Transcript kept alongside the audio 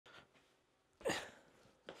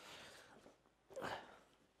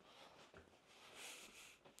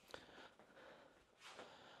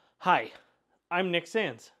Hi, I'm Nick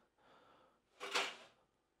Sands.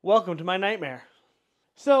 Welcome to my nightmare.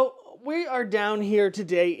 So we are down here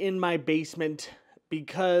today in my basement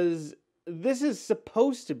because this is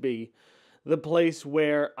supposed to be the place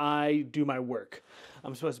where I do my work.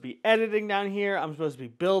 I'm supposed to be editing down here. I'm supposed to be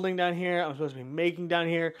building down here. I'm supposed to be making down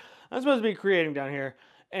here. I'm supposed to be creating down here.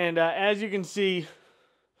 And as you can see,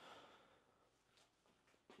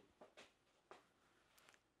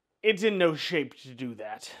 it's in no shape to do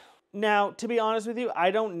that. Now, to be honest with you,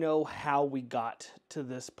 I don't know how we got to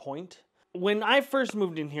this point. When I first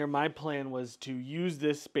moved in here, my plan was to use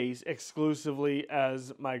this space exclusively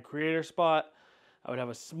as my creator spot. I would have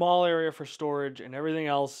a small area for storage, and everything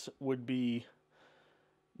else would be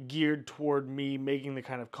geared toward me making the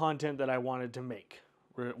kind of content that I wanted to make.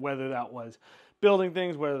 Whether that was building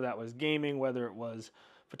things, whether that was gaming, whether it was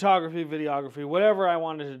photography, videography, whatever I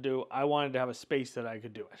wanted to do, I wanted to have a space that I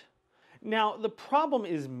could do it. Now, the problem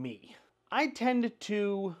is me. I tend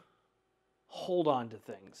to hold on to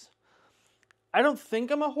things. I don't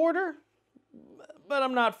think I'm a hoarder, but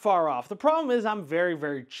I'm not far off. The problem is I'm very,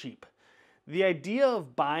 very cheap. The idea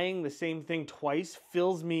of buying the same thing twice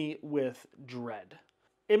fills me with dread.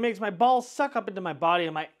 It makes my balls suck up into my body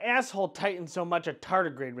and my asshole tighten so much a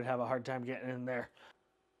tardigrade would have a hard time getting in there.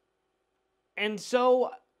 And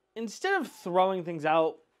so, instead of throwing things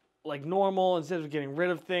out like normal, instead of getting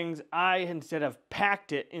rid of things, I instead have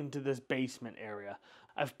packed it into this basement area.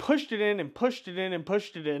 I've pushed it in and pushed it in and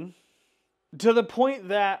pushed it in to the point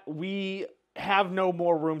that we have no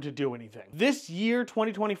more room to do anything. This year,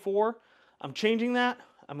 2024, I'm changing that.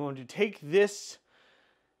 I'm going to take this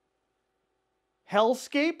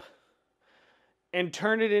hellscape and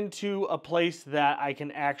turn it into a place that I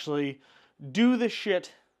can actually do the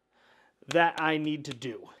shit that I need to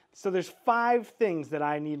do. So there's 5 things that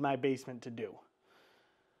I need my basement to do.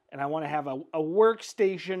 And I want to have a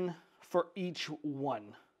workstation for each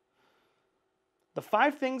one. The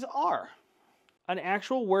 5 things are an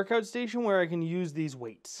actual workout station where I can use these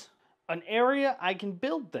weights. An area I can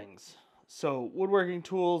build things. So woodworking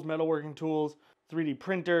tools, metalworking tools, 3D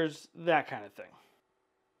printers, that kind of thing.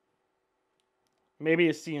 Maybe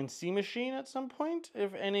a CNC machine at some point,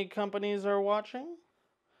 if any companies are watching.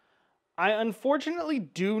 I unfortunately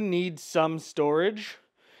do need some storage,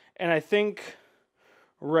 and I think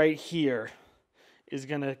right here is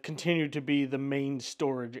going to continue to be the main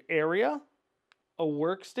storage area. A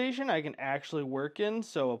workstation I can actually work in,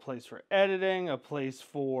 so a place for editing, a place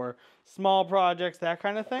for small projects, that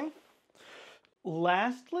kind of thing.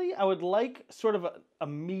 Lastly, I would like sort of a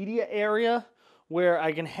media area where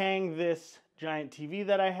I can hang this giant TV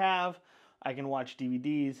that I have. I can watch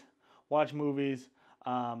DVDs, watch movies,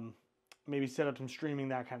 maybe set up some streaming,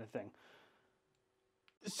 that kind of thing.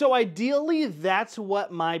 So ideally, that's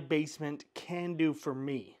what my basement can do for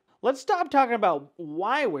me. Let's stop talking about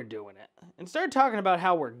why we're doing it and start talking about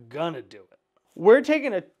how we're gonna do it. We're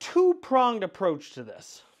taking a 2-pronged approach to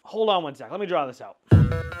this. Hold on one sec, let me draw this out.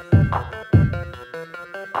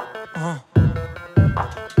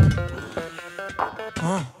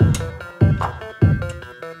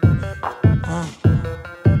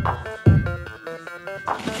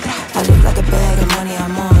 I look like a bag of money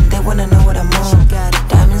I'm on. They wanna know what I'm on. Got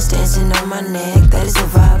diamonds dancing on my neck. That is the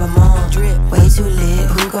vibe I'm on. Drip way too lit.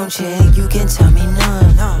 Who gon' check? You can tell me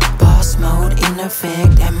none. Boss mode in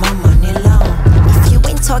effect, and my money long. If you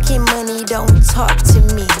ain't talking money, don't talk to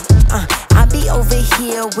me. I be over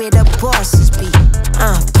here where the bosses be.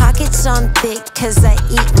 Pockets on thick, cause I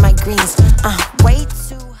eat my greens. Way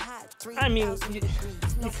too hot. I mean,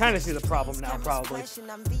 you kind of see the problem now, probably.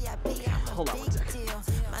 Hold on one second.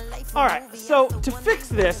 Alright, so to fix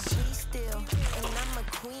this,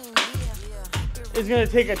 is going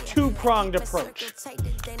to take a 2-pronged approach.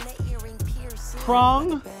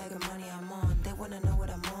 Prong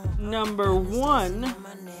number 1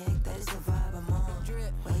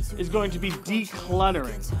 is going to be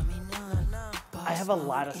decluttering. I have a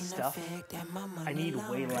lot of stuff. I need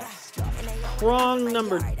way less stuff. Prong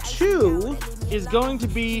number 2 is going to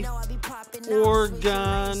be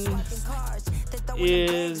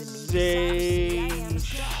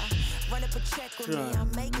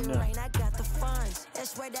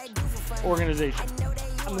organization.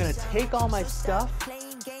 I'm going to take all my stuff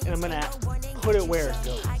and I'm going to put it where it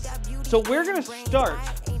goes. So we're going to start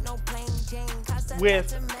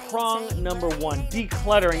with prong number 1,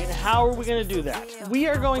 decluttering. And how are we going to do that? We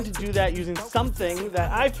are going to do that using something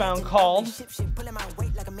that I found called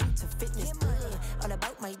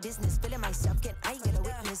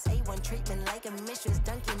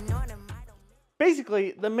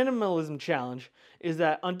basically, the minimalism challenge is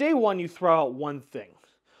that on day 1, you throw out one thing.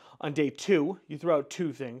 On day 2, you throw out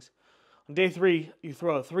 2 things. On day 3, you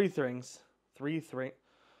throw out 3 things.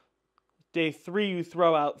 Day 3, you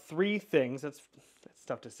throw out 3 things. That's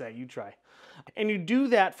tough to say. You try. And you do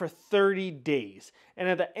that for 30 days. And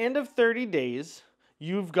at the end of 30 days,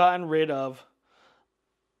 you've gotten rid of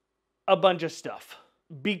a bunch of stuff.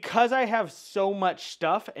 Because I have so much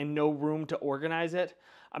stuff and no room to organize it,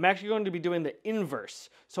 I'm actually going to be doing the inverse.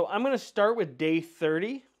 So I'm going to start with day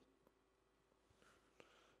 30.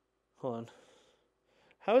 Hold on.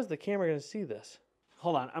 How is the camera going to see this?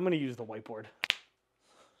 Hold on. I'm going to use the whiteboard.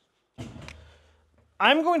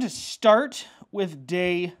 I'm going to start with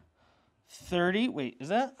day 30. Wait, is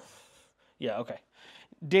that? Yeah, okay.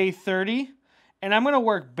 Day 30. And I'm going to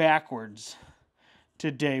work backwards to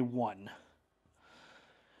day 1.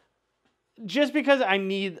 Just because I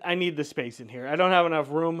need the space in here. I don't have enough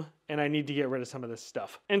room and I need to get rid of some of this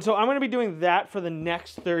stuff. And so I'm going to be doing that for the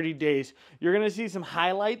next 30 days. You're going to see some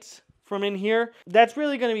highlights from in here. That's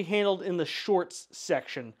really going to be handled in the shorts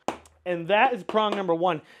section. And that is prong number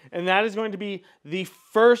 1. And that is going to be the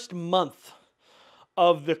first month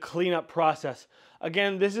of the cleanup process.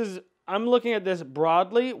 Again, I'm looking at this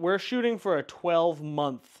broadly. We're shooting for a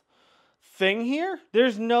 12-month thing here.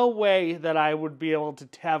 There's no way that I would be able to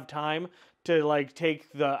have time to like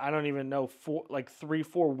take the, I don't even know,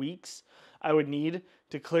 3-4 weeks I would need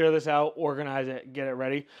to clear this out, organize it, get it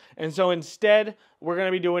ready. And so instead, we're going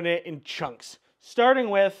to be doing it in chunks, starting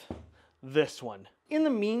with this one. In the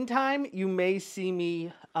meantime, you may see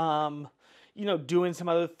me, doing some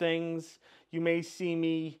other things. You may see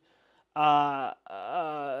me, so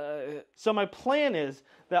my plan is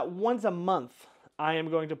that once a month, I am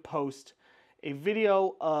going to post a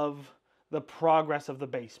video of the progress of the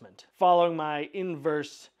basement, following my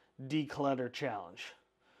inverse declutter challenge,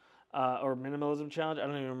 or minimalism challenge. I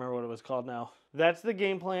don't even remember what it was called now. That's the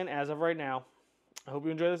game plan as of right now. I hope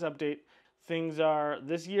you enjoy this update. Things are,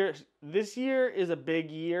 this year is a big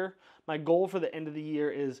year. My goal for the end of the year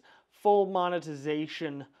is full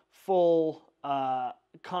monetization, full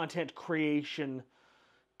content creation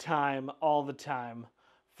time all the time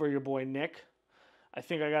for your boy Nick. I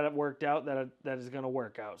think I got it worked out that is going to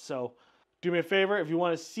work out. So do me a favor, if you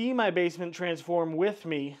want to see my basement transform with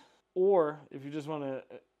me, or if you just want to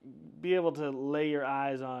be able to lay your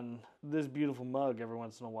eyes on this beautiful mug every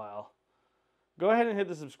once in a while, go ahead and hit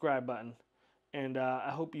the subscribe button. And I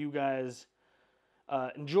hope you guys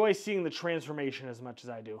enjoy seeing the transformation as much as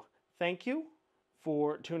I do. Thank you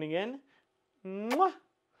for tuning in. Mwah!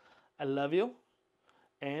 I love you.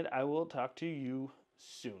 And I will talk to you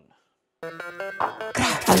soon. I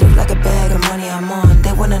look like a bag of money I'm on.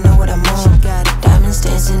 They wanna know what I'm on. Got it. Diamonds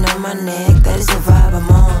dancing on my neck. That is the vibe I'm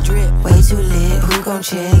on. Drip. Way too lit. Who gon'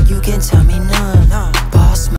 check? You can tell me none.